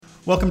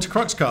Welcome to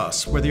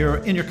Cruxcast. Whether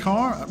you're in your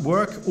car, at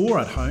work, or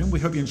at home,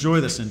 we hope you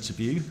enjoy this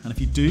interview. And if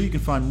you do, you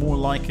can find more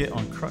like it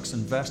on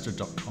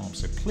cruxinvestor.com.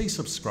 So please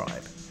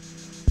subscribe.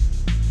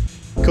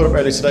 Caught up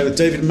earlier today with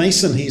David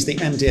Mason. He's the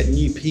MD at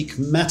New Peak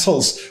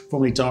Metals,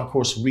 formerly Dark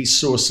Horse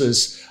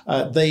Resources.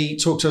 They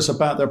talk to us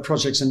about their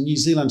projects in New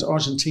Zealand,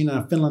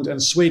 Argentina, Finland,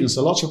 and Sweden.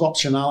 So lots of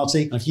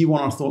optionality. And if you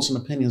want our thoughts and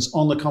opinions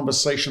on the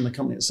conversation, the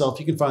company itself,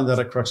 you can find that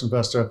at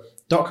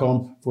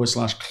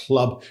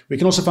cruxinvestor.com/club. We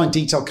can also find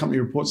detailed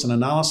company reports and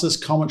analysis,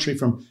 commentary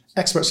from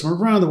experts from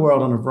around the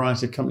world on a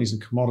variety of companies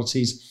and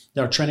commodities.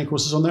 There are training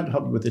courses on there to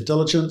help you with your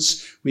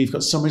diligence. We've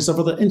got summaries of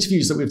other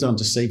interviews that we've done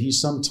to save you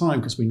some time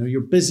because we know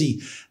you're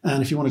busy.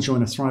 And if you want to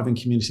join a thriving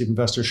community of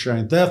investors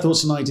sharing their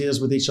thoughts and ideas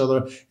with each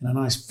other in a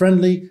nice,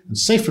 friendly and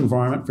safe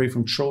environment, free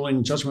from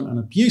trolling, judgment and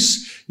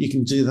abuse, you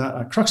can do that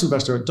at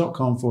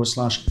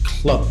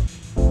cruxinvestor.com/club.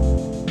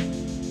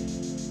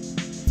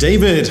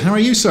 David, how are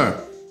you, sir?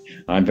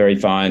 I'm very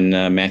fine,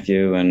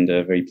 Matthew, and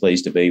very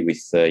pleased to be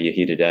with you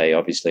here today,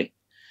 obviously.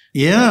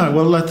 Yeah,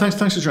 well, thanks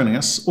for joining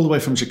us all the way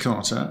from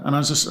Jakarta. And I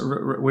was just,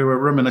 we were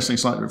reminiscing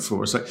slightly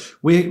before. So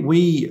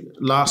we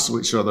last saw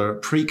each other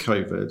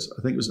pre-COVID.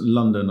 I think it was in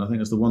London. I think it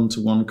was the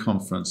one-to-one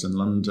conference in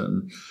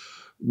London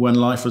when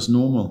life was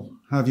normal.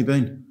 How have you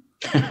been?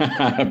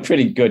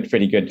 Pretty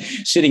good.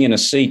 Sitting in a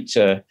seat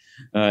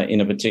in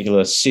a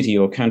particular city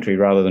or country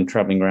rather than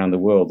traveling around the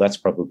world, that's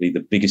probably the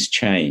biggest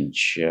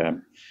change.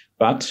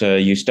 But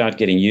you start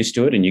getting used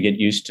to it, and you get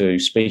used to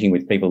speaking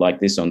with people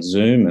like this on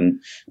Zoom and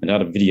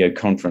other video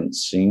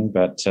conferencing.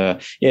 But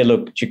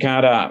look,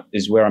 Jakarta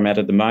is where I'm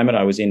at the moment.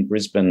 I was in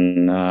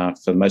Brisbane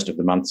for most of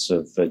the months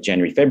of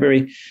January,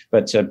 February,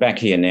 but back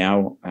here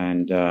now.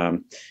 And,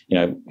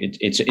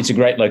 it's a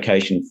great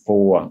location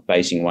for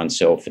basing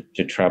oneself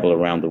to travel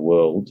around the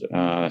world.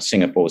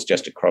 Singapore's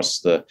just across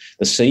the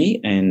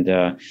sea, and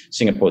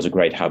Singapore's a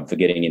great hub for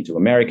getting into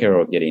America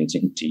or getting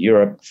into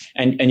Europe.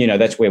 And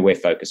that's where we're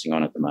focusing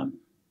on at the moment.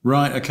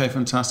 Right. Okay.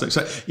 Fantastic.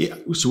 So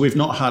we've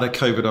not had a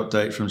COVID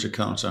update from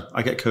Jakarta.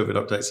 I get COVID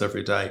updates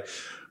every day.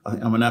 I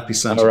think I'm an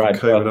epicenter for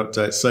COVID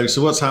updates.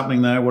 So what's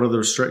happening there? What are the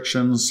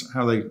restrictions?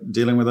 How are they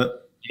dealing with it?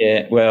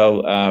 Yeah.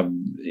 Well,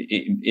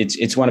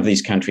 it's one of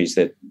these countries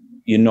that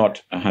you're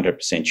not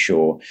 100%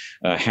 sure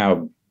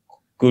how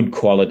good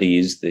quality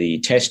is the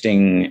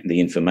testing,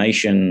 the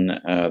information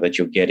that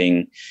you're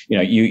getting.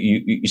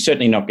 You're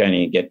certainly not going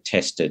to get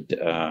tested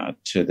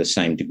to the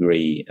same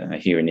degree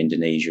here in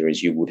Indonesia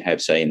as you would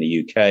have, say, in the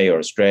UK or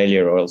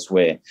Australia or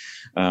elsewhere.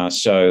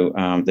 So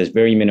there's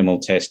very minimal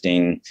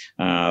testing,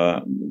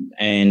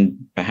 and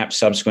perhaps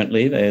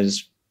subsequently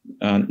there's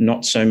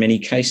not so many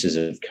cases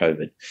of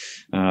COVID.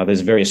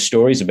 There's various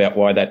stories about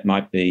why that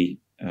might be.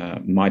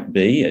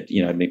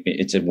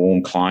 It's a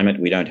warm climate.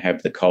 We don't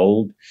have the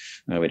cold.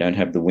 We don't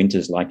have the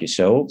winters like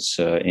yourselves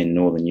in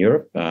Northern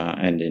Europe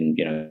and in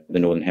the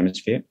Northern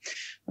Hemisphere.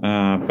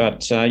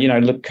 But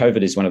look,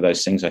 COVID is one of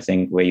those things, I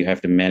think, where you have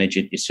to manage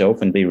it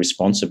yourself and be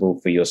responsible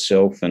for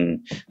yourself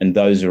and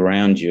those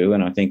around you.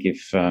 And I think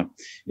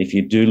if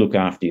you do look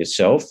after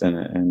yourself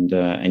and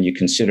you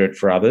consider it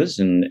for others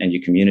and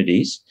your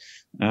communities,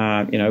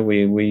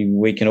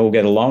 we can all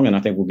get along, and I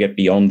think we'll get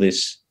beyond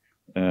this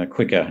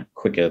quicker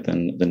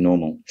than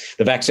normal.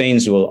 The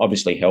vaccines will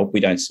obviously help.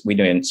 We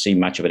don't see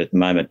much of it at the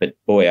moment, but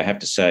boy, I have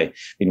to say, I've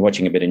been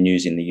watching a bit of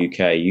news in the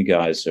UK. You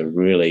guys are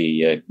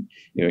really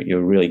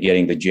you're really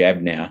getting the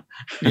jab now.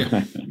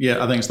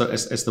 yeah. I think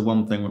it's the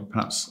one thing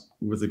perhaps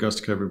with regards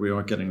to COVID we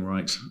are getting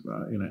right.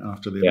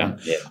 After the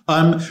event. Yeah.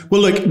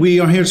 Well, look,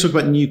 we are here to talk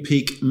about New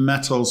Peak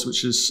Metals,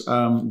 which is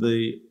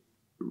the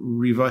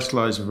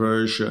revitalized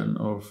version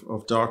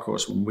of Dark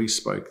Horse when we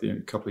spoke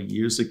a couple of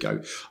years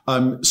ago.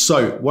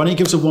 So why don't you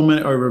give us a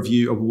 1-minute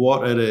overview of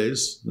what it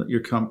is that your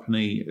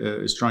company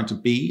is trying to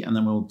be, and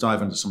then we'll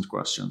dive into some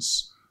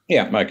questions.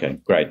 Yeah, okay,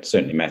 great.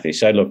 Certainly, Matthew.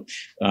 So look,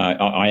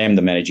 I am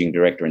the Managing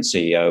Director and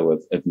CEO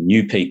of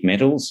New Peak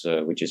Metals,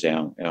 which is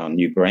our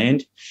new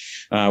brand.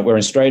 We're an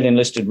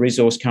Australian-listed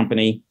resource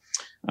company,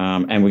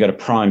 and we've got a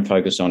prime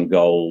focus on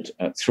gold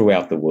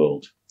throughout the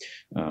world.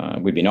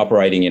 We've been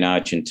operating in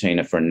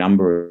Argentina for a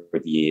number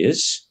of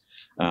years,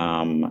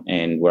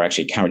 and we're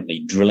actually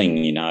currently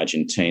drilling in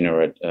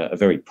Argentina at a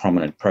very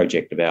prominent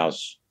project of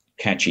ours,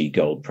 Kachi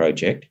Gold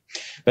Project.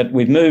 But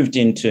we've moved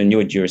into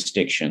newer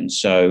jurisdictions.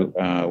 So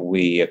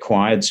we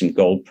acquired some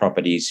gold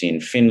properties in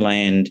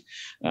Finland,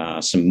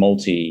 some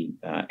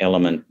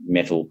multi-element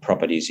metal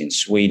properties in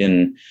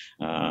Sweden,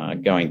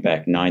 going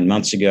back 9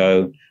 months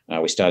ago.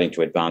 We're starting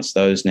to advance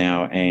those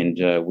now, and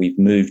we've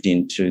moved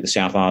into the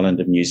South Island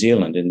of New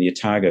Zealand in the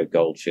Otago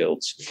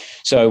goldfields.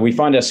 So we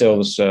find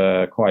ourselves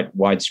quite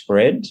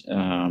widespread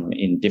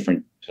in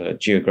different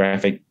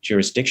geographic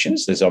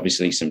jurisdictions. There's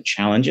obviously some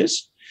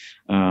challenges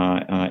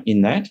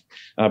in that,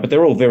 but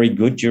they're all very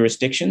good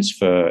jurisdictions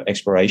for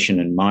exploration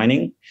and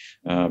mining,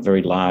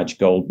 very large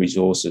gold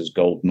resources,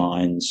 gold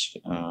mines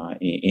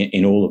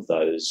in all of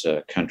those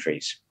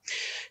countries.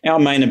 Our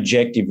main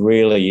objective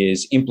really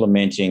is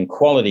implementing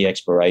quality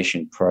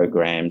exploration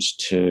programs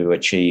to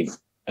achieve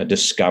a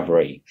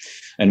discovery.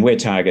 and we're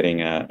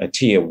targeting a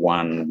tier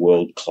 1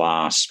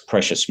 world-class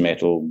precious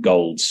metal,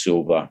 gold,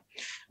 silver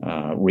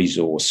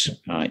resource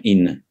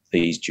in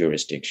these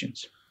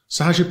jurisdictions.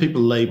 So how should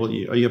people label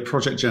you? Are you a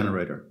project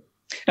generator?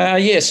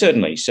 Yeah,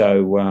 certainly.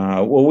 So,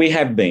 well, we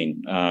have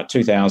been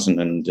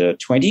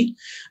 2020.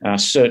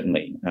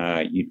 Certainly,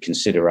 you'd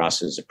consider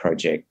us as a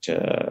project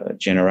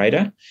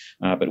generator,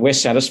 but we're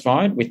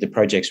satisfied with the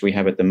projects we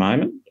have at the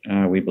moment.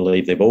 We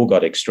believe they've all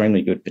got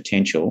extremely good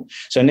potential.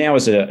 So now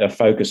is a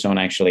focus on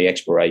actually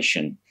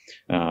exploration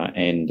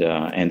and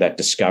that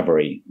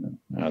discovery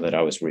that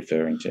I was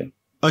referring to.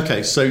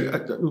 Okay, so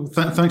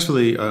thanks for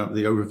the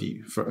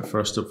overview.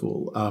 First of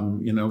all,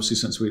 obviously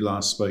since we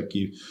last spoke,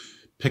 you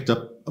picked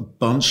up a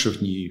bunch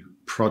of new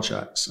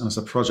projects, and as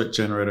a project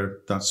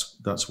generator,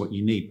 that's what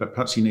you need. But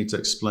perhaps you need to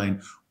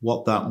explain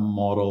what that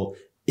model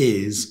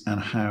is and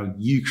how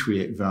you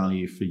create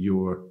value for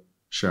your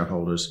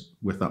shareholders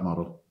with that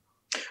model.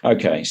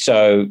 Okay,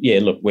 so yeah,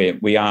 look, we're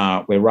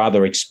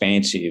rather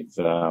expansive,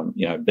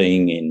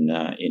 being in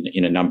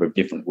a number of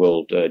different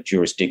world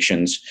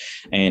jurisdictions,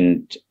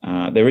 and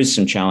there is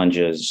some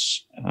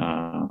challenges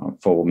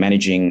for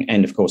managing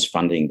and, of course,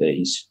 funding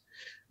these.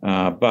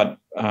 But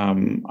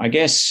I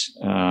guess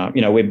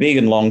we're big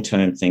and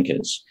long-term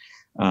thinkers.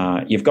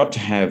 You've got to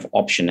have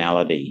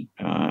optionality,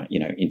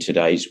 in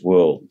today's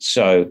world.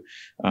 So,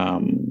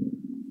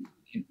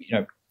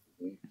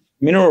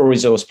 mineral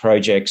resource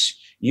projects,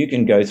 you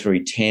can go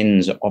through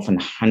tens, often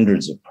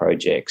hundreds of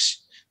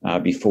projects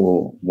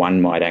before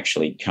one might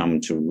actually come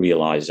to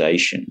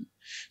realization.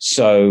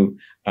 So,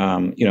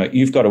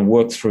 you've got to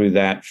work through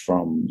that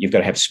you've got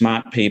to have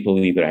smart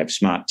people, you've got to have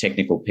smart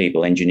technical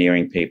people,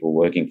 engineering people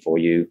working for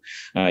you.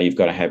 You've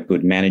got to have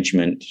good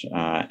management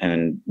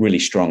and really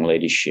strong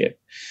leadership.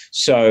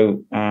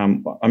 So,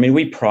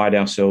 we pride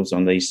ourselves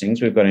on these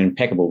things. We've got an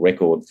impeccable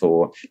record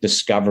for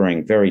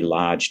discovering very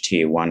large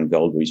tier 1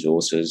 gold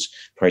resources,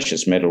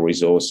 precious metal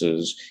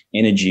resources,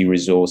 energy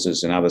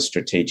resources, and other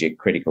strategic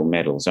critical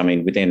metals.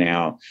 Within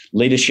our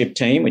leadership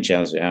team, which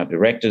is our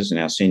directors and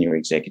our senior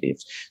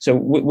executives. So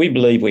we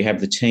believe we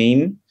have the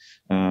team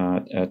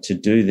to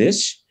do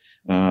this,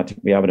 to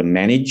be able to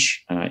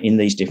manage in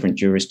these different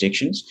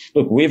jurisdictions.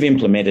 Look, we've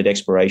implemented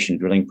exploration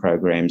drilling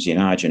programs in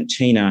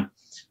Argentina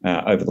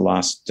over the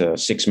last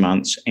 6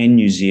 months, and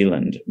New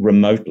Zealand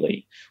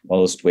remotely,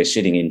 whilst we're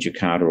sitting in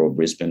Jakarta or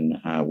Brisbane,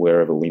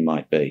 wherever we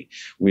might be.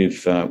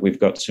 We've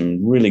got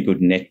some really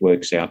good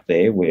networks out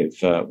there.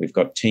 We've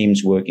got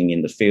teams working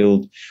in the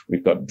field.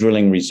 We've got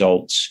drilling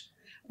results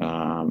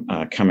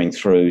coming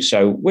through.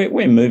 So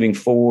we're moving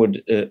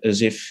forward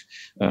as if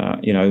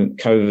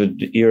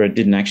COVID era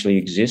didn't actually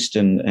exist,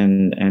 and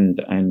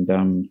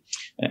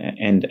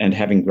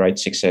having great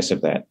success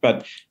of that.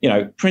 But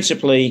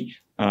principally,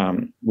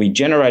 we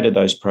generated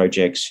those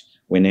projects.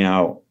 We're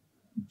now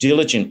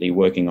diligently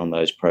working on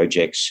those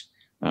projects.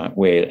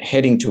 We're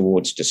heading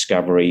towards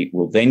discovery.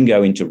 We'll then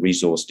go into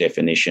resource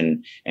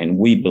definition, and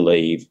we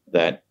believe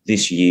that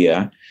this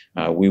year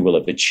we will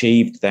have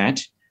achieved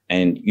that,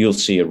 and you'll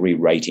see a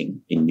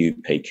re-rating in New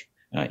Peak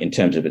in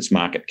terms of its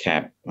market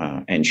cap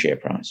and share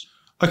price.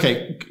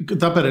 Okay,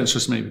 that bit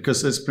interests me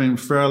because it's been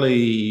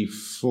fairly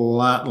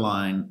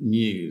flatline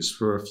news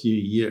for a few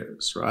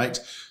years, right?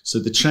 So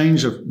the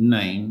change of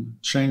name,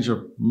 change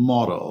of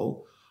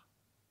model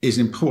is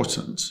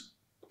important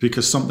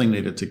because something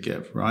needed to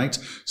give, right?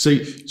 So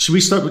should we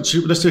start with,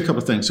 let's do a couple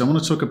of things. So I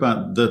want to talk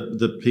about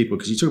the people,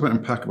 because you talk about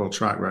impeccable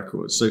track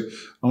records. So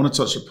I want to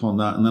touch upon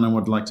that, and then I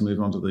would like to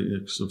move on to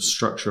the sort of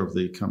structure of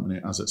the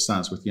company as it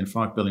stands with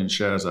 5 billion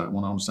shares out. I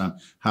want to understand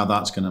how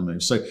that's going to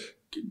move. So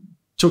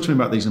talk to me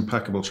about these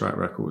impeccable track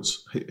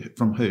records.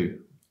 From who?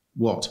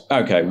 What?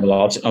 Okay, well,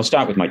 I'll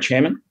start with my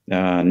chairman,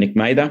 Nick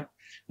Mather.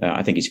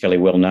 I think he's fairly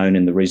well known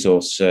in the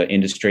resource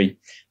industry.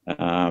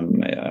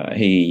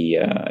 He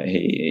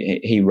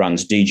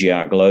runs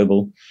DGR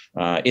Global.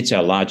 It's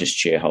our largest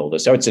shareholder,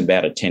 so it's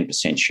about a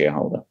 10%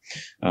 shareholder.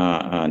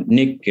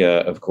 Nick,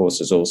 of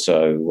course, is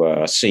also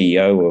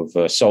CEO of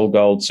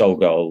SolGold.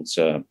 SolGold's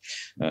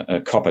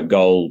a copper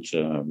gold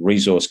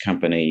resource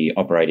company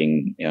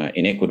operating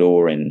in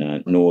Ecuador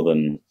and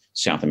northern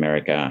South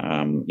America.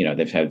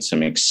 They've had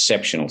some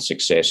exceptional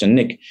success,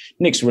 and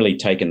Nick's really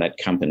taken that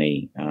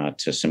company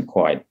to some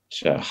quite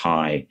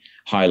high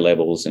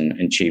levels and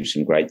achieved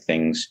some great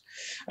things.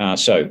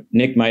 So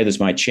Nick Mather's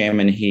my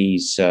chairman.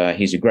 He's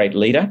a great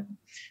leader,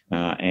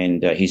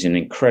 and he's an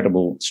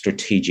incredible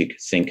strategic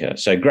thinker.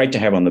 So great to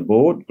have on the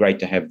board. Great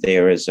to have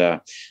there as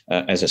a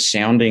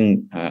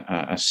sounding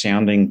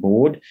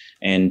board,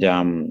 and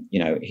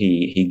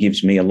he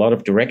gives me a lot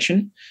of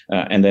direction,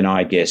 and then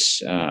I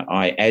guess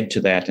I add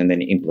to that and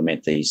then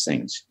implement these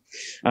things.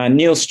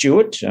 Neil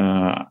Stewart,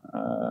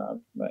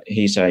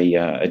 he's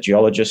a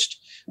geologist.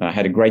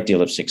 Had a great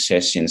deal of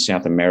success in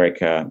South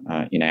America,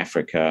 in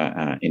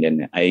Africa,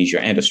 in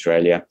Asia and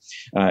Australia.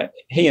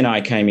 He and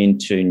I came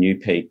into New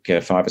Peak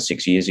 5 or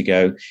 6 years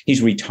ago.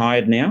 He's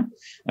retired now,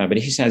 but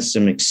he's had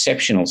some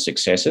exceptional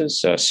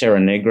successes. Cerro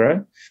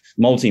Negro,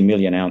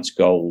 multi-million ounce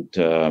gold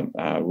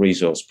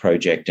resource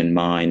project and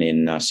mine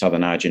in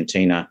southern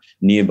Argentina,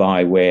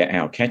 nearby where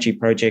our Cachi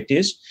project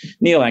is.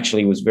 Neil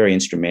actually was very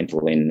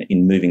instrumental in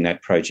moving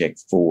that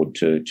project forward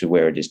to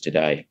where it is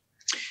today.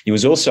 He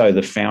was also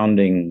the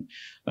founding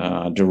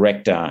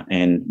director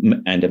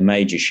and a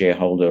major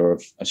shareholder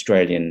of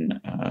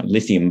Australian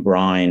lithium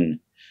brine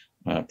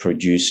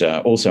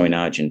producer, also in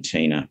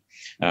Argentina,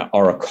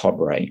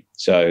 Orocobre.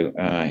 So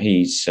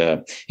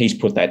he's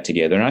put that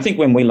together. And I think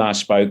when we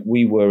last spoke,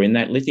 we were in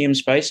that lithium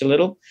space a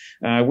little.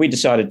 We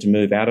decided to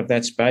move out of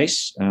that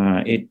space.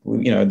 The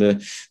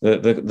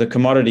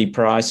commodity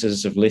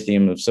prices of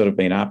lithium have sort of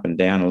been up and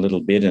down a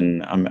little bit,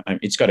 and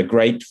it's got a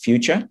great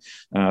future.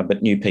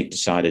 But New Peak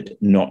decided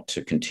not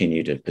to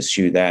continue to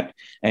pursue that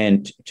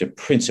and to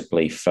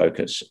principally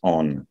focus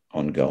on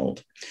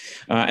gold.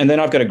 And then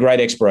I've got a great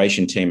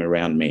exploration team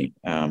around me,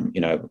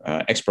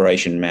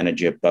 exploration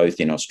manager both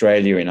in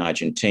Australia, in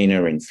Argentina,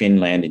 in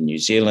Finland, in New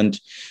Zealand.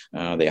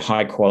 They're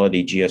high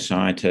quality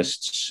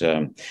geoscientists,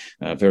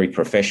 very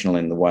professional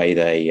in the way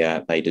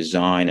they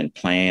design and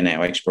plan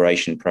our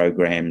exploration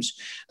programs,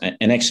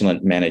 and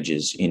excellent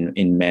managers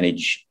in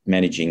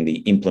managing the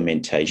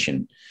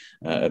implementation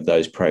of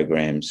those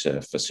programs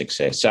for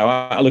success. So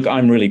look,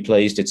 I'm really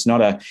pleased. This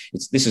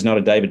is not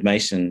a David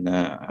Mason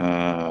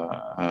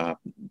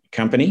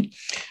company.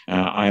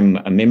 I'm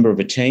a member of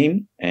a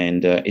team,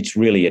 and it's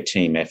really a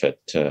team effort,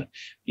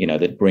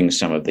 that brings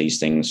some of these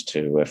things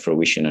to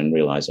fruition and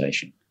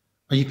realization.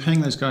 Are you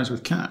paying those guys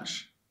with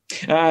cash?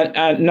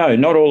 No,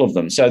 not all of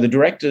them. So the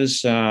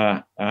directors,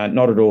 not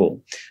at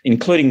all,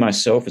 including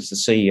myself as the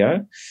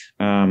CEO.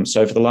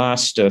 So for the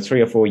last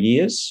 3 or 4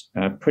 years,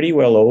 pretty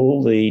well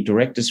all the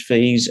directors'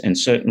 fees and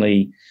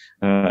certainly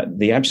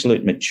the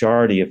absolute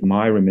majority of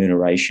my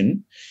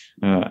remuneration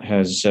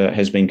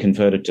has been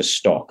converted to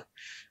stock.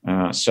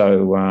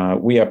 So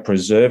we are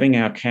preserving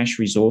our cash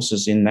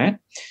resources in that.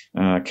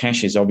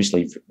 Cash is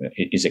obviously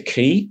a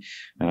key.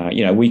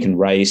 We can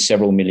raise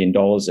several $1 million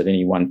at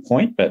any one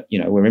point, but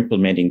we're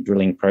implementing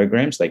drilling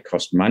programs. They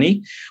cost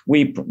money.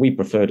 We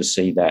prefer to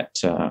see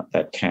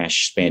that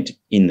cash spent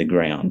in the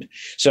ground.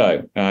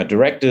 So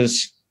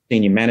directors,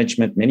 senior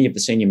management, many of the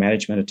senior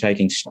management are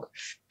taking stock.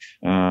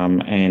 They're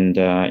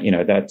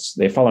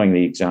following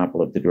the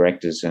example of the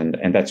directors, and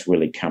that's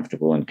really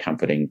comfortable and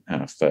comforting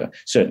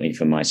certainly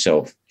for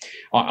myself.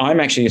 I'm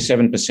actually a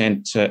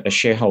 7% a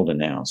shareholder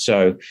now,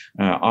 so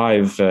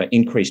I've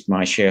increased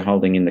my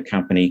shareholding in the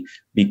company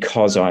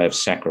because I have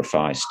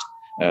sacrificed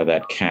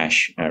that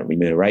cash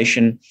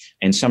remuneration,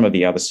 and some of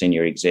the other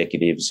senior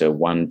executives are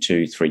 1%,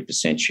 2%,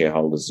 3%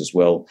 shareholders as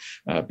well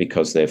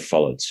because they've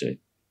followed suit.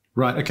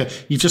 Right. Okay.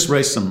 You've just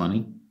raised some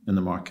money in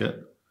the market.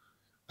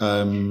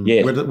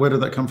 Yeah. Where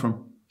did that come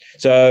from?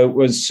 So it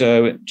was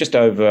just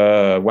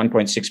over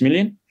 1.6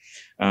 million.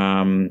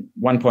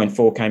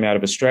 1.4 came out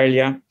of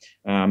Australia,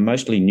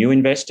 mostly new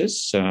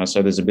investors.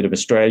 So there's a bit of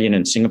Australian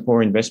and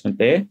Singapore investment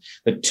there.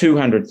 But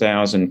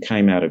 200,000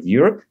 came out of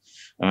Europe.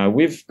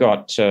 We've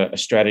got a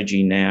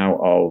strategy now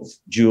of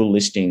dual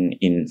listing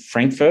in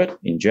Frankfurt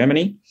in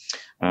Germany.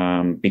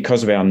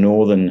 Because of our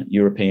Northern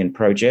European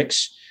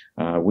projects,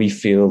 we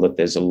feel that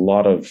there's a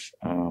lot of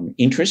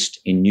interest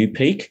in New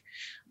Peak.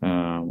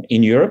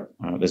 In Europe,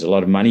 there's a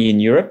lot of money in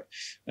Europe.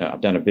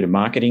 I've done a bit of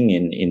marketing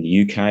in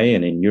the UK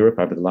and in Europe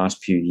over the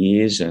last few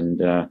years,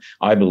 and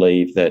I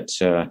believe that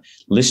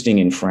listing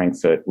in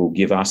Frankfurt will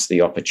give us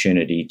the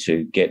opportunity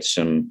to get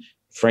some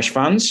fresh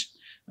funds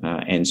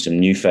and some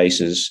new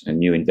faces and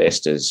new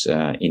investors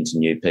into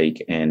New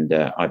Peak, and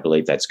I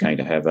believe that's going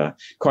to have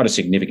quite a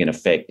significant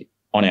effect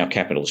on our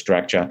capital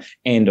structure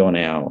and on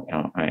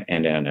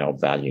our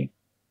value.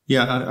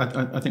 Yeah,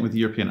 I think with the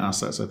European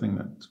assets, I think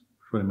that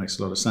really makes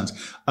a lot of sense.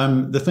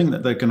 The thing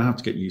that they're going to have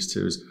to get used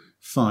to is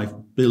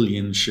 5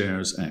 billion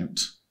shares out.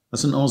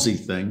 That's an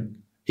Aussie thing.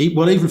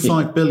 Well, even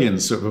 5 billion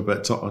is sort of a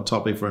bit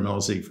toppy for an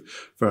Aussie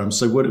firm.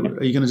 So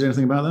are you going to do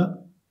anything about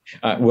that?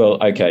 Well,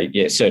 okay,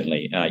 yeah,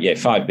 certainly.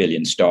 5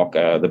 billion stock.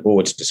 The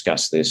board's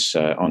discussed this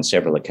on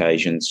several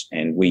occasions,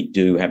 and we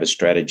do have a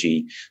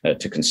strategy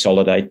to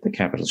consolidate the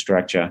capital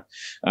structure.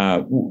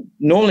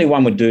 Normally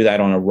one would do that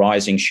on a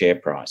rising share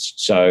price.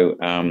 So,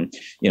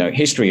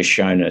 history has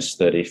shown us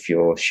that if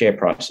your share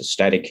price is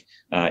static,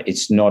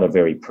 it's not a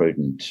very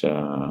prudent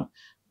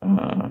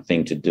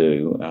thing to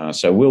do.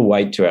 So we'll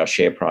wait till our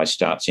share price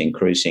starts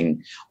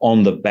increasing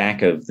on the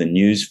back of the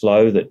news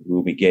flow that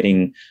we'll be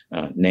getting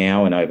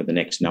now and over the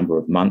next number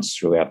of months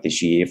throughout this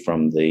year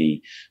from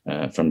the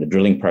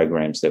drilling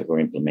programs that we're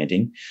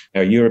implementing.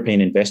 Our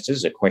European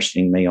investors are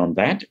questioning me on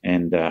that,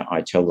 and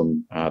I tell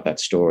them that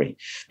story.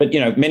 But,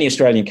 many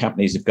Australian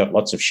companies have got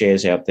lots of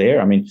shares out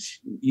there. I mean,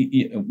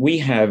 we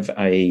have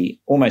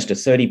almost a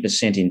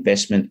 30%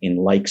 investment in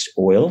Lakes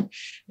Oil.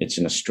 It's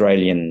an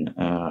Australian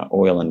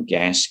oil and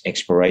gas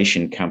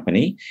exploration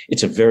company.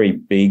 It's a very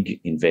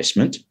big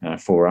investment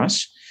for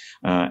us.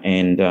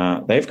 And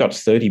they've got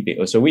 30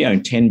 billion. So we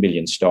own 10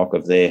 billion stock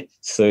of their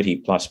 30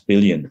 plus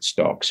billion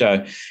stock.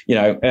 So,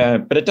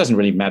 but it doesn't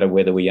really matter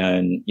whether we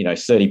own,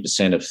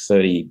 30% of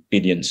 30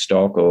 billion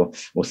stock or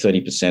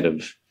 30%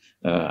 of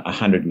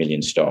 100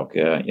 million stock.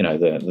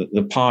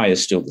 The pie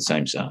is still the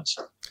same size.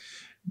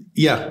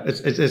 Yeah,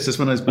 it's just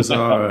one of those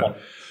bizarre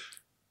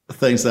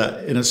things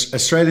that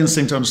Australians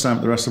seem to understand,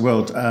 but the rest of the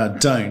world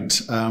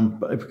don't,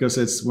 because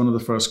it's one of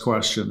the first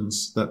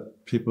questions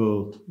that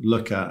people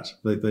look at.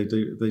 They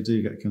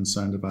do get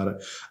concerned about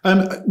it.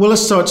 Well,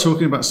 let's start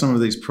talking about some of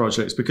these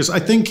projects, because I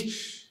think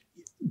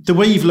the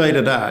way you've laid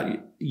it out,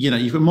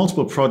 you've got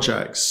multiple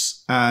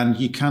projects, and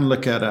you can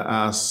look at it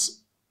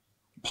as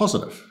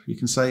positive. You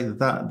can say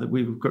that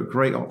we've got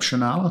great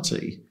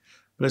optionality.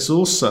 But it's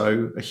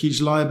also a huge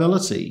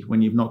liability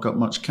when you've not got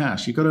much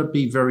cash. You've got to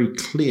be very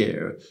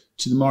clear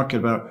to the market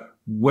about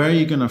where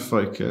you're going to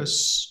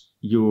focus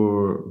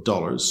your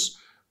dollars,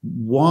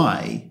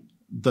 why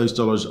those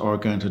dollars are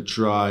going to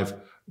drive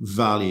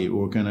value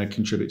or going to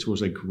contribute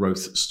towards a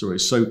growth story.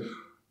 So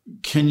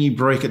can you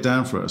break it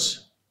down for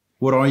us?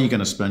 What are you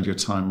going to spend your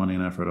time, money,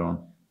 and effort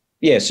on?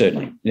 Yeah,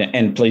 certainly.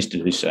 And pleased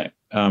to do so.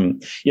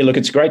 Look,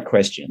 it's a great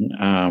question.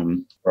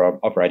 We're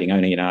operating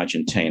only in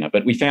Argentina,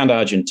 but we found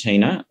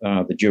Argentina,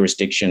 the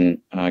jurisdiction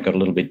got a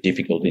little bit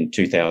difficult in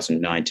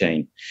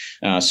 2019.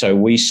 So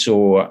we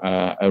saw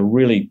a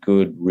really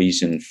good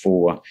reason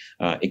for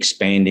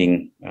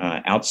expanding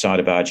outside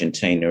of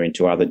Argentina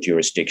into other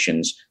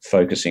jurisdictions,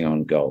 focusing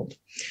on gold.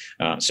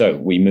 So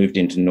we moved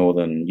into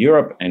Northern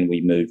Europe, and we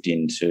moved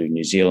into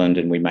New Zealand,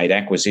 and we made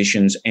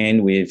acquisitions,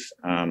 and we've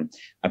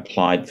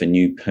applied for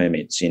new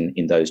permits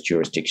in those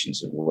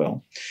jurisdictions as well.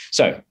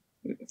 So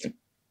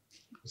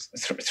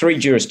three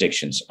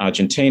jurisdictions: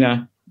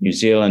 Argentina, New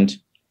Zealand,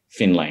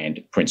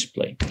 Finland,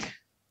 principally.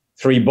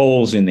 Three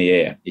balls in the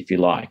air, if you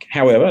like.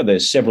 However,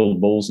 there's several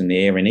balls in the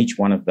air in each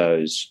one of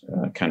those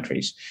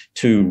countries.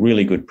 Two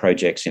really good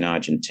projects in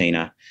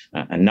Argentina,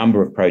 a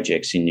number of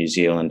projects in New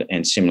Zealand,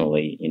 and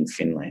similarly in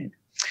Finland.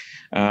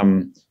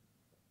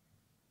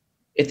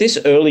 At this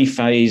early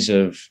phase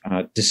of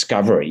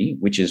discovery,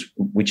 which is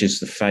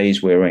the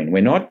phase we're in,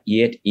 we're not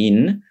yet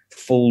in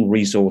full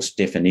resource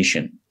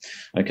definition.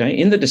 Okay,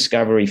 in the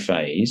discovery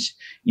phase,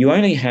 you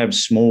only have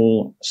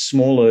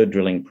smaller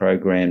drilling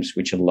programs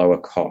which are lower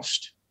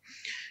cost.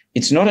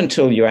 It's not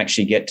until you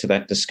actually get to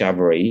that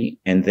discovery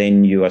and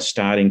then you are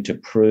starting to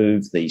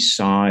prove the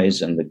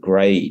size and the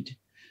grade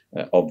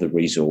of the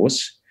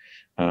resource,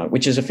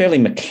 which is a fairly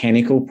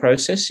mechanical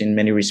process in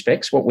many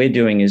respects. What we're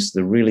doing is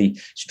the really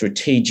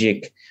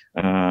strategic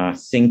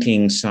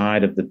thinking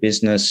side of the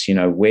business.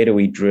 Where do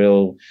we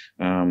drill?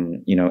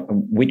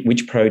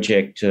 Which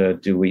project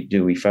do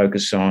we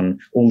focus on?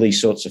 All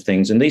these sorts of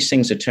things. And these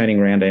things are turning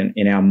around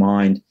in our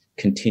mind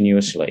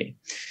continuously.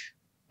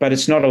 But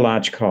it's not a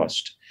large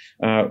cost.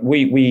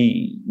 We're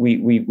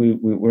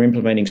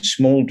implementing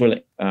small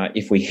drilling.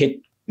 If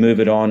we move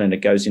it on, and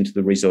it goes into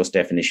the resource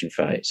definition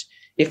phase.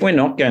 If we're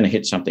not going to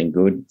hit something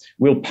good,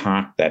 we'll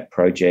park that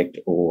project,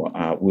 or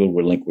we'll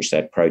relinquish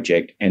that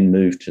project and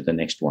move to the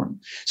next one.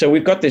 So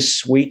we've got this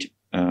suite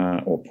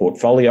or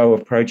portfolio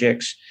of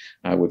projects.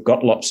 We've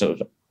got lots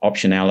of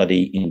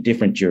optionality in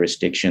different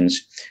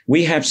jurisdictions.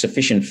 We have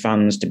sufficient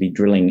funds to be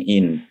drilling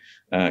in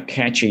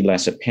Cachi,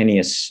 Las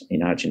Peñas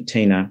in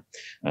Argentina,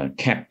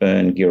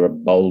 Capburn,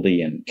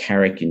 Garibaldi and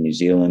Carrick in New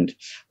Zealand,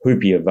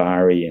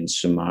 Hupiavari and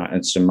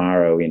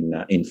Samaro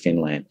in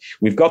Finland.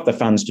 We've got the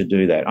funds to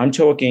do that. I'm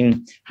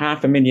talking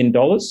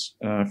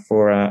 $500,000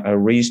 for a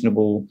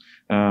reasonable,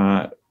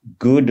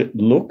 good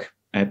look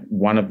at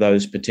one of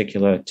those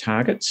particular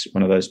targets,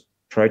 one of those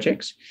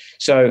projects.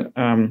 So,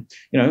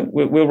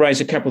 we'll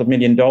raise a couple of $1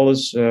 million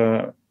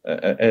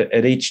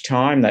at each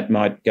time. That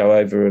might go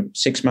over a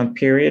 6-month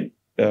period.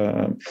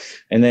 And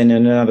then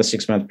in another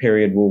 6-month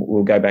period,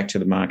 we'll go back to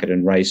the market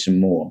and raise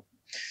some more.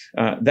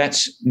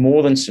 That's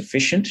more than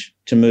sufficient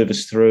to move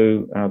us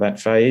through that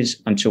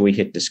phase until we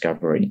hit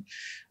discovery.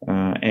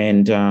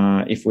 And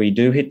if we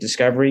do hit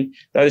discovery,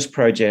 those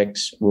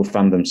projects will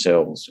fund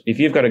themselves. If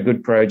you've got a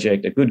good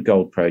project, a good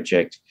gold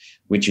project,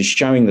 which is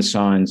showing the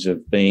signs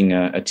of being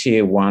a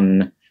tier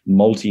 1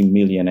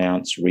 multi-million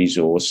ounce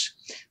resource,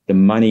 the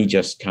money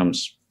just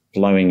comes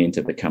flowing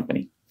into the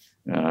company.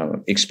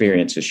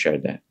 Experience has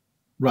showed that.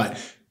 Right.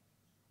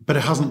 But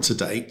it hasn't to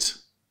date.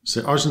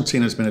 So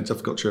Argentina has been a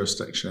difficult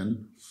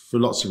jurisdiction for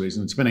lots of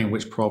reasons, depending on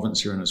which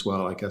province you're in as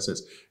well. I guess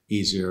it's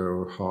easier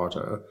or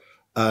harder.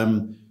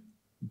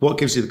 What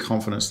gives you the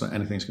confidence that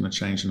anything's going to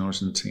change in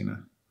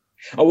Argentina?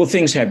 Oh, well,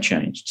 things have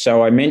changed.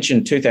 So I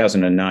mentioned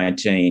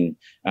 2019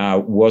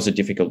 was a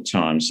difficult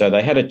time. So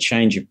they had a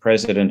change of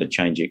president, a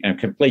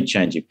complete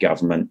change of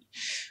government.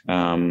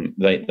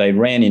 They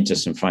ran into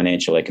some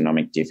financial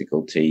economic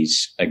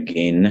difficulties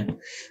again,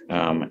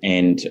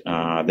 and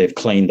they've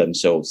cleaned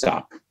themselves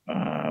up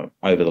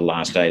over the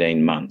last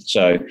 18 months.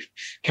 So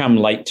come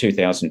late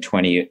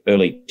 2020,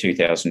 early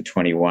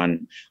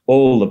 2021,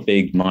 all the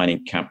big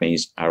mining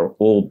companies are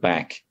all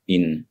back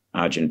in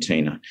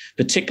Argentina,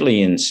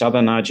 particularly in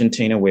southern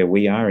Argentina, where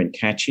we are in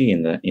Cachi,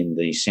 in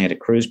the Santa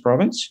Cruz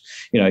province.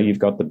 You've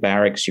got the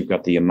Barricks, you've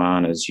got the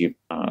Yamanas,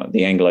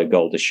 the Anglo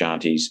Gold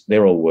Ashantis,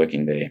 they're all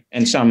working there.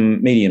 And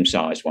some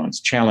medium-sized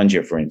ones.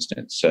 Challenger, for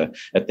instance,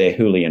 at their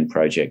Julian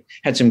project,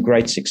 had some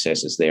great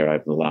successes there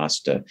over the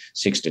last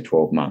 6 to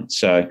 12 months.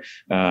 So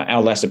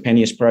our Las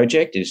Peñas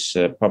project is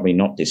probably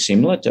not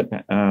dissimilar to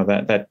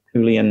that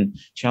Julian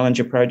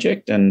Challenger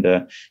project. And,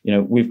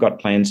 we've got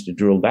plans to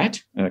drill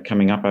that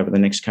coming up over the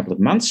next couple of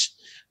months.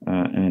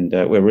 And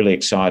we're really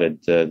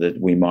excited that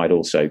we might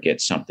also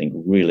get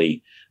something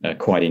really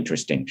quite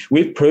interesting.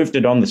 We've proved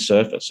it on the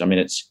surface. I mean,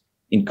 it's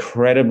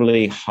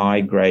incredibly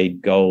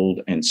high-grade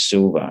gold and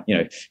silver,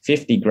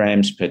 50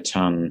 grams per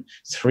tonne,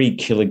 3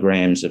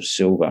 kilograms of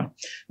silver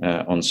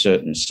on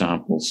certain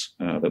samples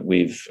that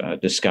we've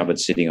discovered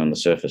sitting on the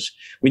surface.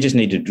 We just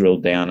need to drill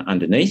down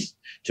underneath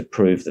to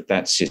prove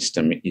that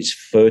system is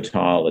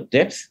fertile at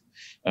depth.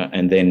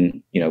 And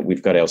then,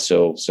 we've got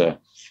ourselves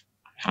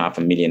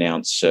 500,000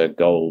 ounce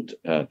gold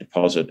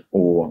deposit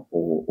or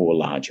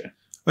larger.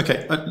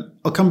 Okay,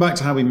 I'll come back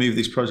to how we move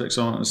these projects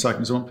on in a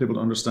second. So I want people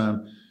to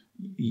understand,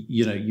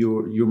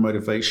 your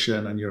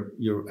motivation and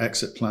your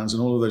exit plans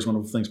and all of those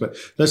wonderful things. But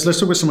let's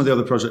talk about some of the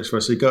other projects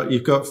first. So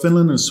you've got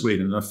Finland and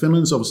Sweden. Now,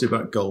 Finland's obviously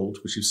about gold,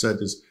 which you've said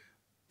is,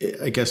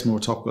 I guess, more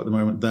topical at the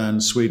moment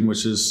than Sweden,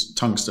 which is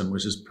tungsten,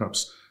 which is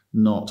perhaps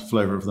not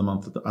flavour of the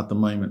month at the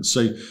moment.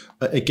 So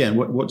again,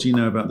 what do you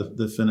know about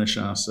the Finnish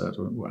asset,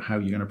 or how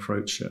you're going to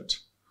approach it?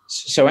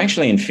 So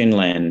actually in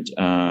Finland,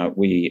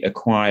 we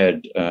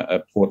acquired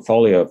a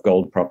portfolio of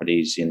gold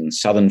properties in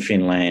southern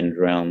Finland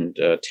around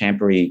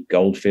Tampere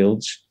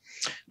goldfields.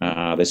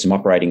 There's some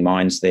operating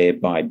mines there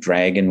by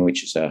Dragon,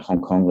 which is a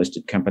Hong Kong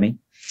listed company.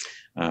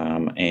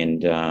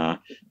 And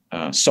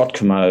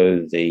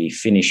Sotkamo, the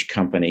Finnish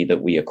company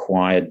that we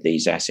acquired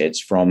these assets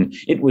from,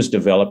 it was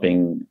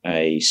developing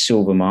a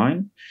silver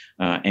mine.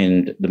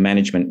 And the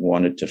management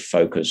wanted to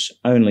focus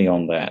only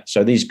on that.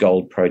 So these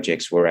gold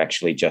projects were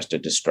actually just a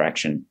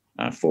distraction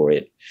for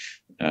it.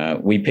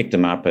 We picked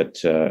them up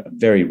at a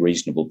very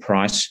reasonable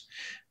price.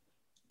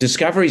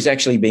 Discovery's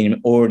actually been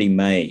already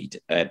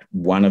made at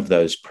one of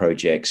those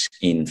projects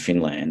in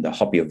Finland, the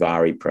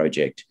Hopiovaari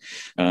project.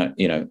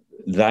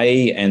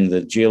 They and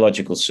the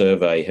Geological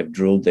Survey have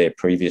drilled there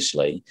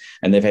previously,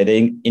 and they've had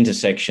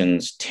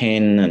intersections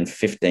 10 and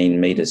 15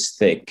 meters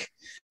thick,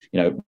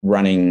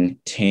 running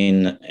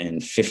 10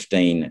 and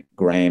 15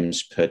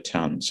 grams per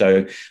tonne.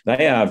 So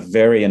they are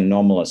very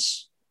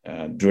anomalous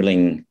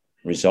drilling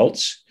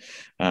results.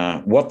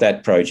 What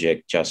that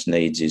project just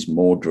needs is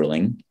more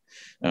drilling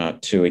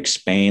to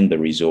expand the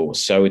resource.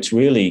 So it's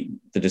really,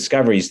 the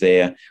discoveries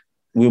there,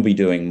 we'll be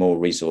doing more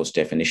resource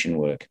definition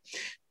work.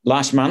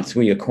 Last month,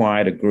 we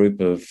acquired a group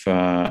of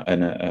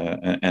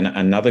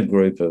another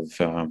group of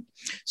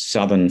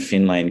southern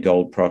Finland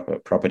gold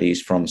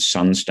properties from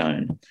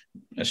Sunstone,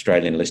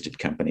 Australian listed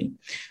company.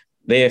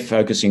 They're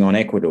focusing on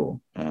Ecuador.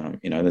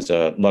 There's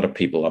a lot of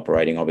people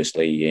operating,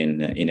 obviously,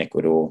 in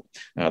Ecuador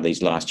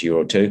these last year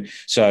or two.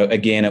 So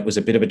again, it was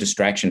a bit of a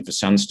distraction for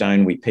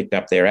Sunstone. We picked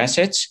up their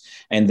assets,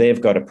 and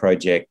they've got a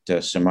project,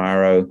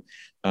 Samaro.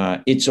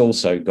 It's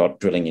also got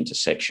drilling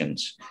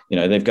intersections.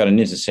 They've got an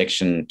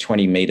intersection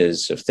 20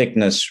 meters of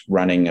thickness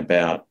running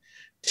about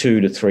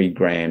 2 to 3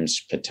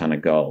 grams per tonne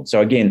of gold.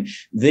 So again,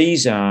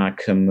 these are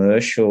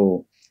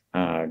commercial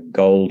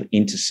gold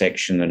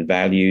intersection and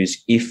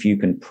values if you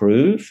can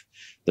prove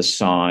the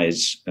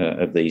size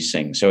of these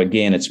things. So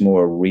again, it's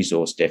more a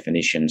resource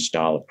definition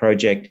style of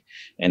project,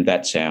 and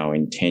that's our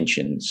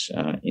intentions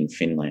in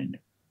Finland.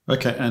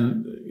 Okay,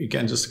 and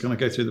again, just to kind of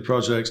go through the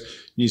projects,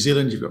 New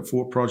Zealand, you've got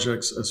 4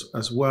 projects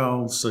as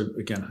well. So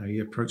again, how are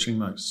you approaching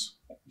those?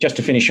 Just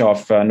to finish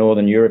off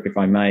Northern Europe, if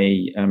I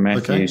may,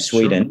 Matthew, okay,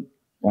 Sweden.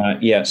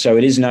 Sure. So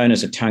it is known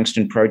as a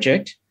tungsten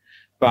project,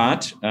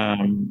 but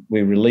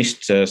we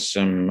released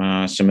some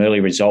early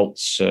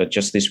results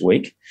just this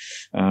week.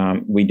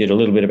 We did a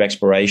little bit of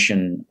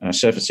exploration,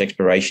 surface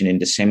exploration in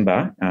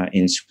December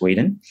in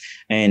Sweden,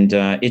 and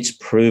it's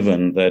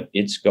proven that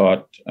it's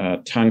got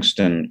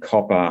tungsten,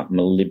 copper,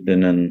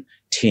 molybdenum,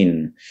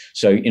 tin.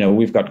 So,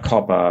 we've got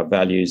copper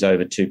values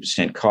over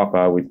 2%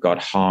 copper. We've got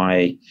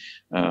high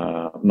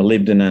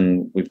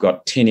molybdenum, we've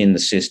got tin in the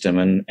system,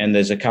 and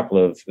there's there's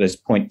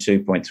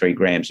 0.2, 0.3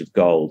 grams of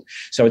gold.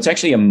 So it's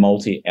actually a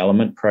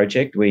multi-element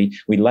project. We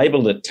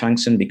labeled it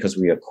tungsten because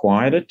we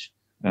acquired it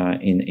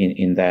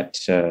in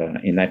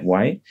that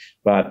way.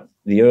 But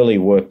the early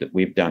work that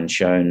we've done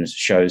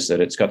shows that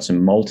it's got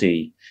some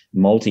multi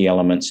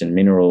elements and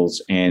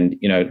minerals. And,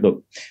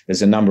 look,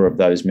 there's a number of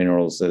those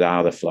minerals that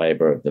are the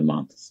flavour of the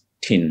month.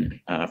 Tin,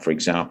 for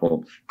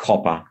example,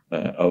 copper,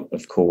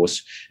 of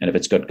course, and if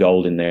it's got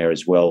gold in there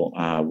as well,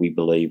 we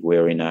believe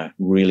we're in a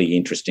really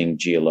interesting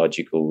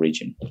geological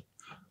region.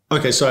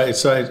 Okay, so I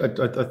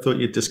thought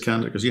you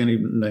discounted because you only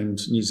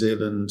named New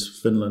Zealand,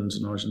 Finland,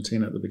 and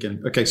Argentina at the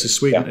beginning. Okay, so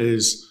Sweden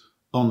is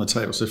on the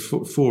table, so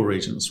 4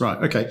 regions, right?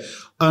 Okay,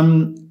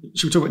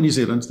 should we talk about New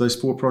Zealand? Those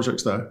 4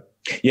 projects there.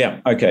 Yeah.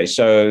 Okay.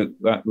 So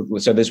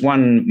there's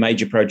one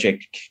major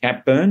project,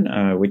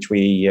 Capburn, which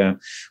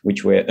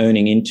we're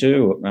earning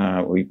into.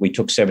 We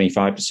took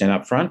 75%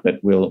 upfront, but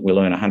we'll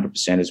earn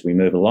 100% as we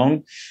move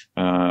along.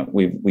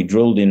 We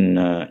drilled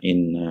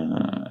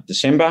in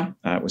December.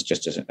 It was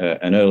just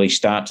an early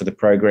start to the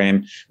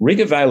program. Rig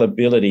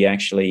availability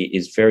actually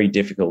is very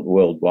difficult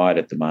worldwide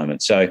at the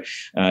moment. So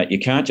you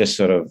can't just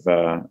sort of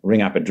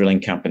ring up a drilling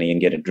company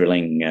and get a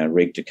drilling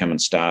rig to come and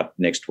start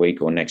next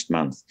week or next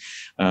month.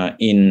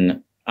 In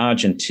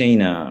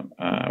Argentina,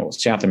 or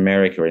South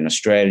America, in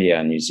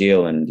Australia, New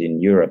Zealand,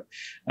 in Europe,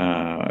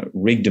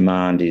 rig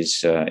demand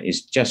is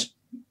just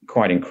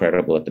quite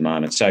incredible at the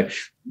moment. So,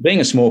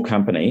 being a small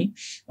company,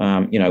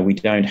 we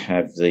don't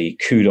have the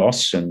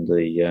kudos and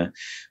the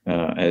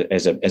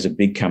as a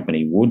big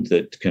company would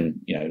that can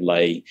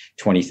lay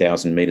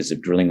 20,000 meters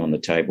of drilling on the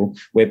table.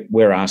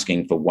 We're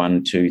asking for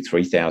 1,000, 2,000,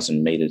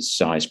 3,000 meters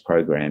size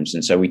programs,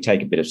 and so we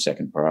take a bit of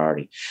second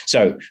priority.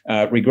 So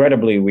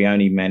regrettably, we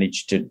only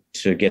managed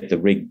to get the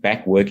rig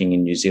back working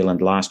in New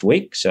Zealand last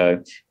week.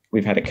 So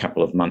we've had a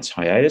couple of months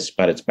hiatus,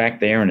 but it's back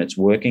there and it's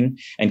working.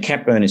 And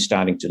Capburn is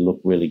starting to look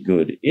really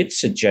good.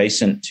 It's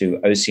adjacent to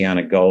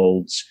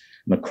OceanaGold's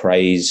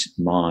Macraes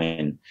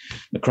mine.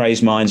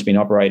 Macraes mine's been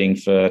operating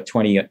for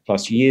 20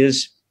 plus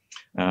years.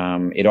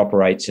 It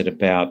operates at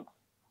about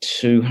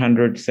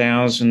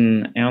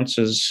 200,000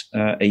 ounces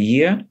a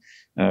year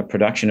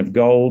production of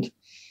gold.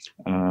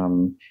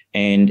 And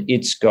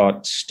it's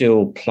got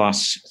still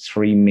plus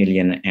 3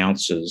 million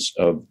ounces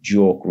of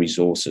JORC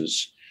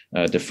resources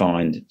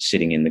defined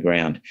sitting in the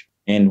ground.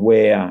 And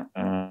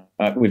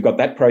we've got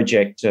that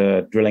project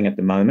drilling at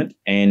the moment,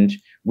 and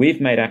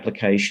we've made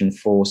application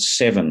for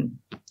 7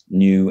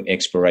 new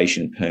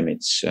exploration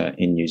permits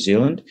in New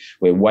Zealand.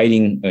 We're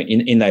waiting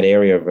in that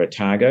area of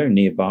Otago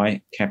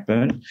nearby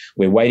Capburn.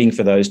 We're waiting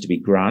for those to be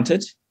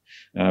granted.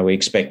 We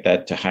expect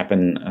that to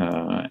happen.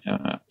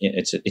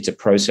 It's a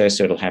process.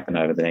 So it'll happen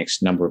over the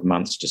next number of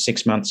months to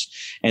 6 months,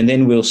 and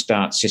then we'll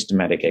start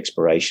systematic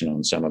exploration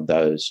on some of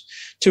those.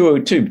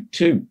 Two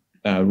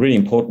really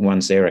important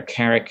ones there are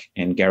Carrick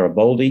and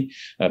Garibaldi.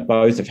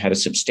 Both have had a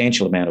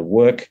substantial amount of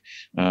work.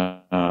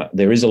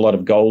 There is a lot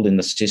of gold in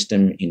the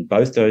system in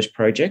both those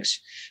projects.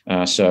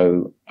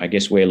 So I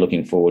guess we're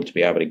looking forward to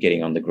be able to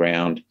getting on the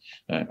ground,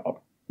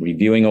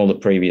 reviewing all the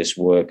previous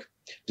work,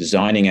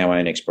 designing our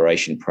own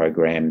exploration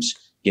programs,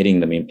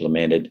 getting them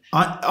implemented.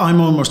 I'm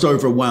almost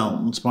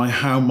overwhelmed by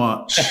how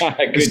much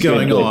is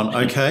going on,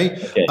 okay?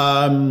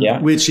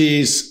 Which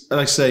is,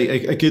 like I say,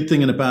 a good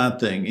thing and a bad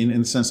thing in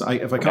the sense that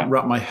if I can't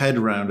wrap my head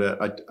around it,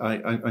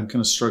 I'm kind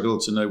of struggle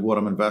to know what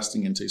I'm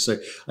investing into. So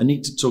I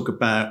need to talk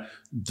about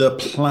the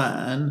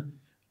plan,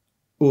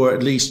 or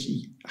at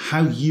least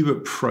how you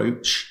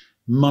approach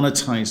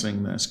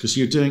monetizing this, because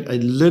you're doing a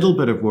little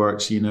bit of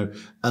work, so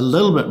a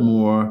little bit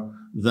more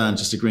than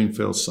just a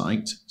greenfield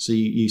site. So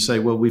you say,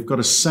 well, we've got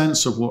a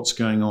sense of what's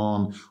going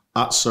on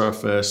at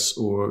surface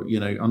or,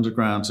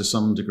 underground to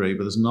some degree,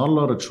 but there's not a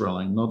lot of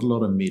drilling, not a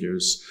lot of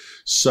meters.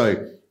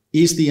 So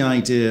is the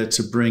idea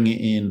to bring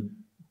in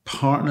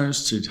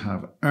partners, to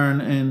have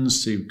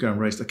earn-ins, to go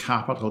and raise the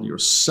capital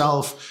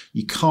yourself?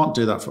 You can't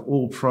do that for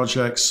all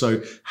projects.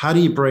 So how do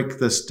you break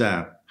this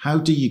down? How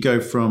do you go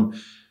from,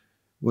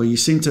 well, you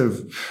seem to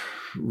have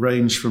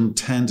ranged from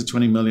 10 to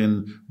 20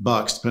 million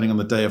bucks, depending on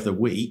the day of the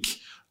week,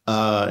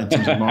 in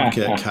terms of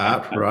market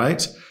cap,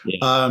 right?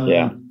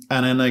 And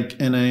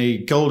in a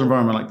gold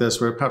environment like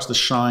this, where perhaps the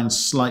shine's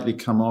slightly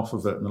come off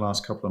of it in the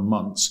last couple of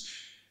months,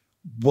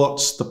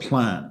 what's the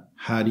plan?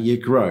 How do you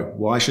grow?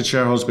 Why should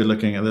shareholders be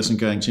looking at this and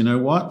going, do you know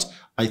what?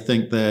 I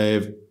think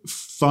they've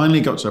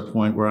finally got to a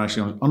point where I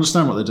actually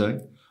understand what they're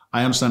doing.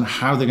 I understand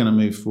how they're going to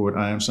move forward.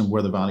 I understand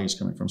where the value is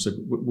coming from. So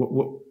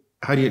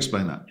how do you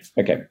explain that?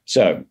 Okay.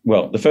 So,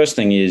 well, the first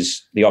thing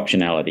is the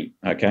optionality,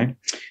 okay?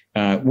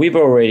 We've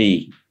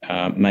already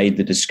made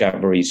the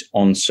discoveries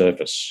on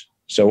surface.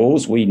 So all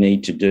we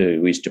need to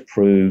do is to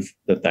prove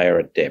that they are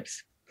at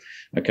depth.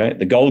 Okay,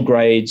 the gold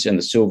grades and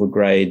the silver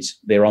grades,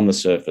 they're on the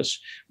surface.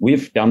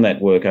 We've done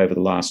that work over the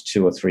last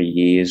 2 or 3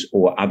 years,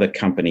 or other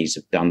companies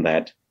have done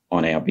that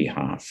on our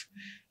behalf.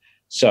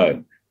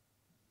 So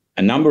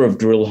a number of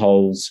drill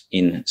holes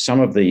in some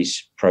of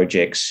these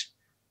projects,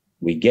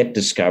 we get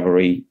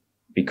discovery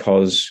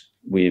because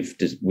we've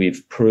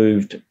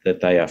proved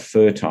that they are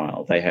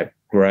fertile. They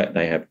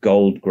have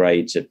gold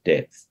grades at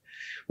depth.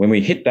 When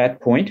we hit that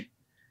point,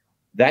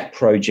 that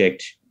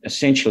project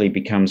essentially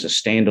becomes a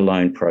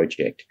standalone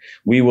project.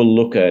 We will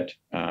look at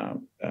an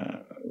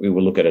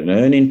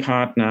earn-in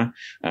partner.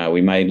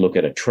 We may look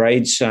at a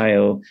trade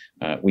sale.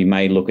 We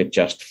may look at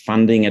just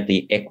funding at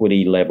the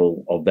equity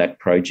level of that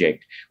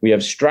project. We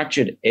have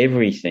structured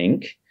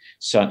everything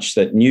such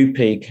that New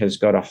Peak has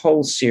got a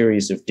whole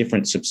series of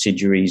different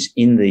subsidiaries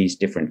in these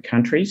different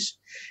countries,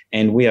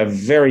 and we are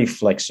very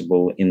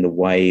flexible in the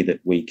way that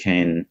we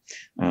can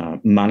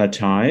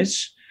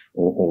monetize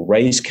or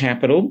raise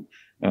capital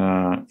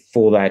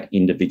for that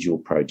individual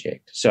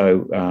project.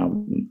 So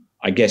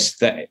I guess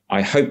that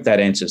I hope that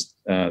answers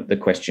the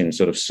question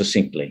sort of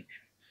succinctly.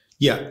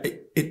 Yeah,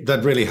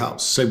 that really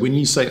helps. So when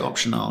you say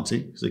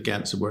optionality, because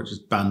again, it's a word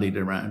just bandied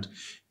around,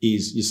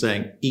 is you're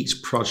saying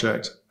each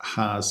project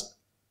has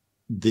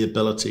the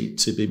ability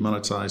to be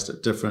monetized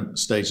at different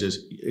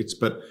stages.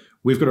 But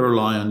we've got to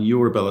rely on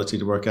your ability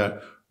to work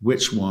out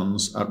which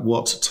ones at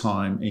what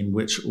time in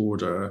which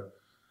order,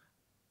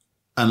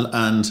 and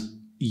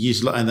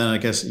then I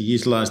guess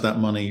utilize that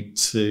money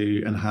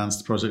to enhance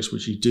the projects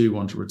which you do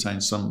want to retain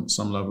some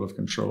level of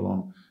control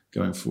on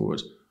going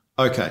forward.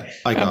 Okay,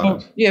 I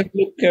got it. Yeah,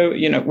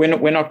 look,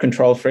 we're not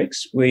control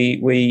freaks. We're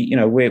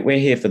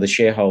here for the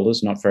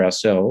shareholders, not for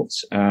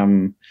ourselves.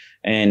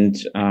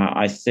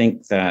 I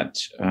think that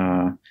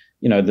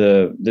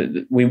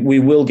we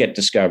will get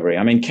discovery.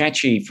 I mean,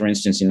 Cachi, for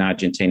instance, in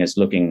Argentina is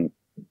looking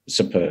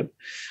superb.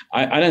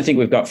 I don't think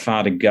we've got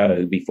far to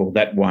go before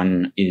that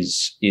one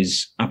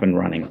is up and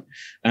running.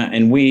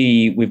 And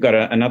we've got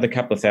another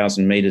couple of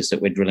thousand meters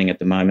that we're drilling at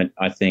the moment.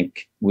 I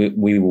think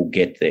we will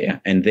get there.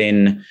 And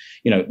then,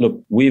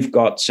 look, we've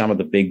got some of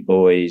the big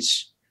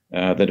boys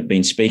that have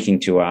been speaking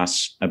to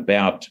us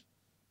about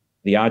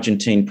the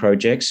Argentine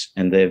projects,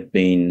 and they've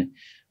been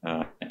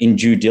in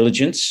due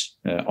diligence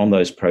on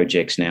those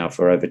projects now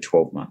for over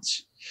 12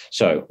 months.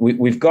 So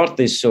we've got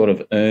this sort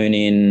of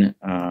earn-in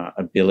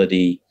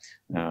ability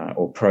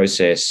or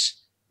process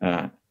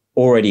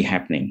already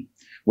happening.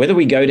 Whether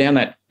we go down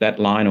that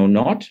line or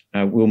not,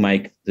 we'll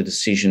make the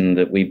decision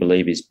that we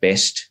believe is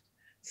best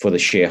for the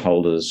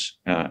shareholders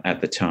at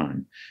the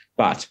time.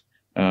 But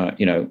we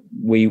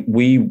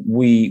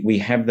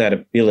have that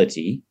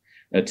ability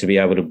to be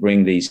able to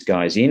bring these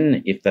guys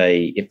in if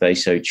they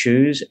so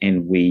choose,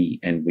 and we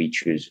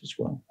choose as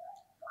well.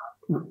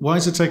 Why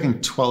is it taking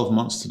 12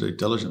 months to do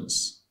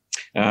diligence?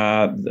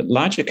 The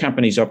larger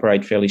companies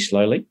operate fairly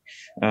slowly,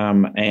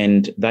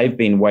 and they've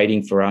been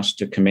waiting for us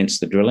to commence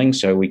the drilling.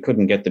 So we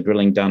couldn't get the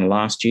drilling done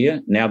last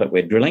year. Now that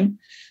we're drilling,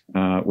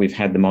 we've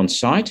had them on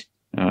site.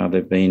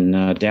 They've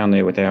been down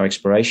there with our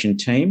exploration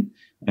team,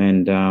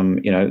 and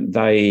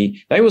they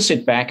will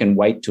sit back and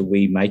wait till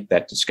we make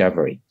that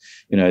discovery.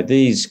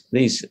 These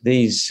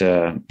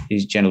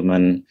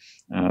gentlemen,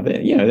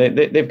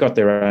 they've got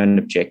their own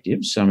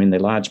objectives. I mean, they're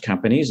large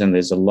companies, and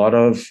there's a lot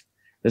of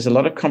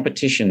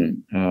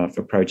competition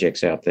for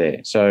projects out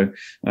there. So,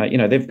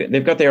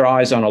 they've got their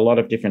eyes on a lot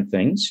of different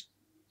things.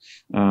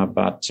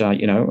 But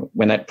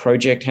when that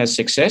project has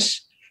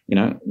success,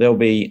 they'll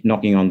be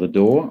knocking on the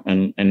door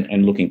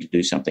and looking to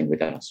do something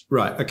with us.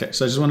 Right. Okay.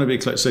 So I just want to be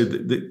clear. So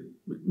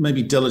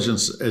maybe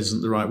diligence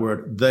isn't the right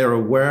word. They're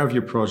aware of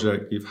your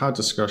project. You've had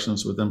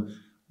discussions with them.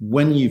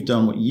 When you've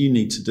done what you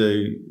need to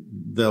do,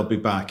 they'll be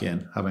back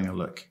in having a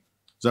look.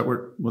 Is that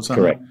what's that?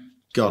 Correct.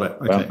 Got it.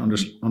 Okay. Well,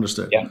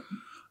 understood. Yeah.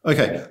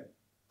 Okay.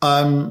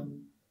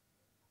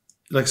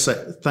 Like I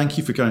say, thank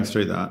you for going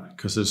through that,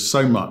 because there's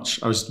so much.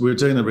 We were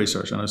doing the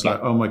research and I was like,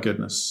 oh my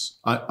goodness,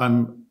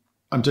 I'm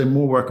doing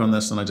more work on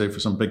this than I do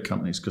for some big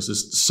companies, because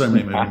there's so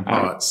many moving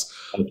parts.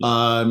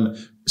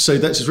 So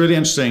that's really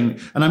interesting.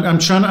 And I'm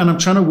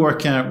trying to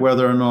work out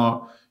whether or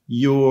not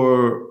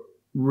you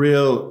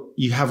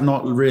have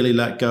not really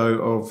let go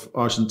of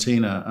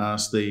Argentina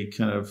as the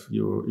kind of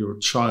your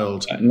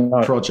child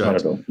project. Not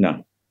at all.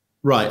 No.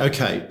 Right.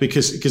 Okay.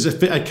 Because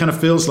it kind of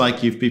feels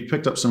like you've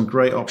picked up some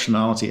great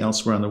optionality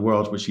elsewhere in the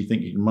world, which you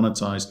think you can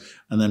monetize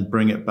and then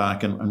bring it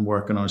back and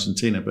work in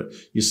Argentina. But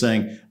you're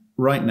saying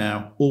right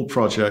now, all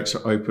projects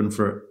are open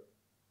for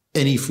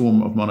any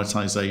form of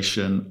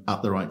monetization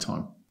at the right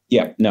time.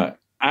 Yeah. No.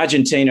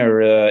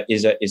 Argentina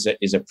is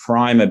a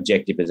prime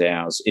objective of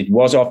ours. It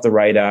was off the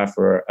radar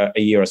for a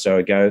year or so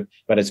ago,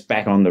 but it's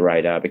back on the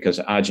radar because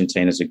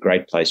Argentina is a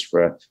great place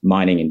for a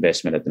mining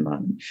investment at the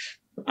moment.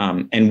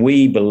 And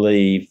we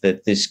believe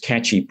that this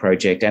Cachi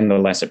project and the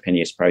Las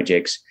Peñas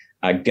projects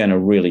are going to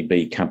really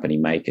be company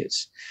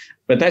makers.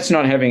 But that's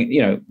not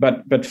having,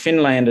 but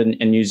Finland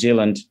and New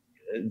Zealand,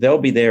 they'll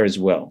be there as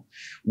well.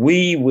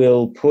 We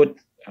will put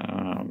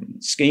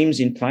schemes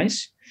in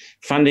place,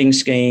 funding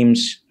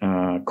schemes,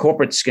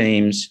 corporate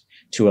schemes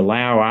to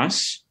allow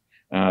us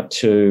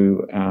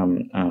to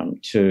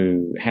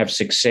have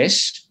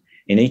success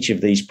in each of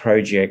these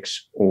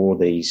projects or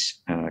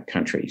these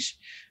countries.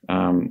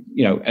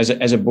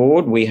 As a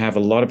board, we have a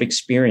lot of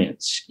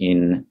experience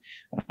in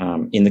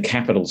the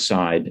capital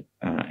side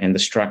and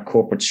the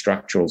corporate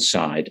structural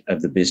side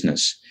of the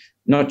business.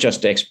 We're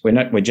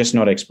just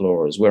not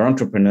explorers. We're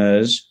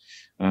entrepreneurs.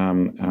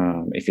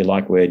 If you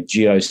like, we're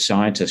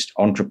geoscientist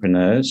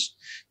entrepreneurs,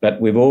 but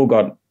we've all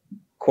got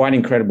quite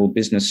incredible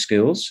business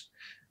skills.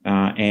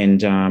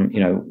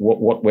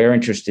 What we're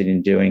interested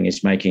in doing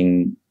is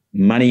making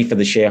money for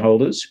the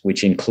shareholders,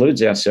 which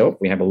includes ourselves.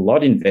 We have a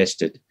lot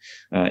invested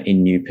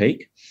in New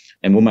Peak,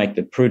 and we'll make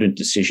the prudent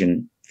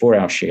decision for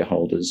our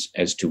shareholders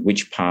as to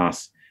which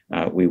path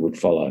we would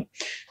follow.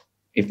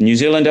 If New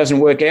Zealand doesn't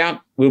work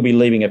out, we'll be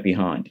leaving it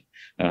behind.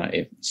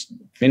 If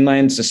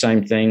Finland's the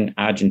same thing,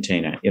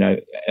 Argentina.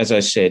 As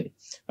I said,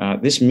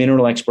 this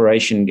mineral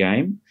exploration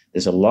game,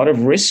 there's a lot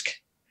of risk,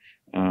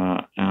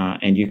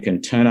 and you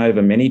can turn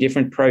over many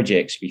different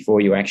projects before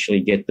you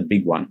actually get the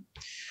big one.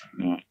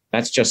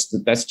 That's just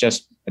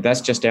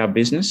That's just our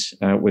business.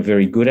 We're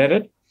very good at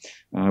it.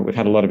 We've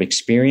had a lot of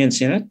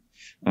experience in it.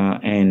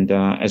 And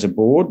as a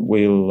board,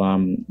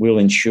 we'll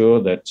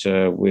ensure that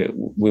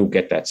we'll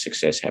get that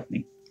success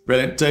happening.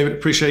 Brilliant. David,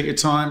 appreciate your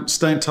time.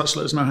 Stay in touch.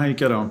 Let us know how you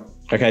get on.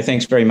 Okay,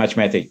 thanks very much,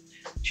 Matthew.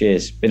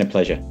 Cheers. Been a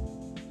pleasure.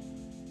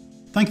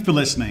 Thank you for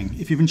listening.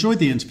 If you've enjoyed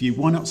the interview,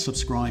 why not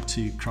subscribe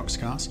to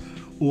Cruxcast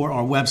or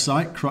our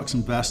website,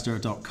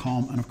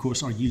 cruxinvestor.com, and of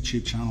course our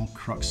YouTube channel,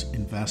 Crux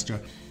Investor.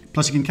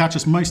 Plus, you can catch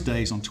us most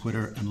days on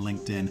Twitter and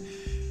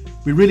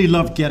LinkedIn. We really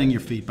love getting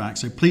your feedback,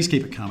 so please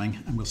keep it coming,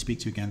 and we'll speak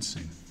to you again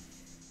soon.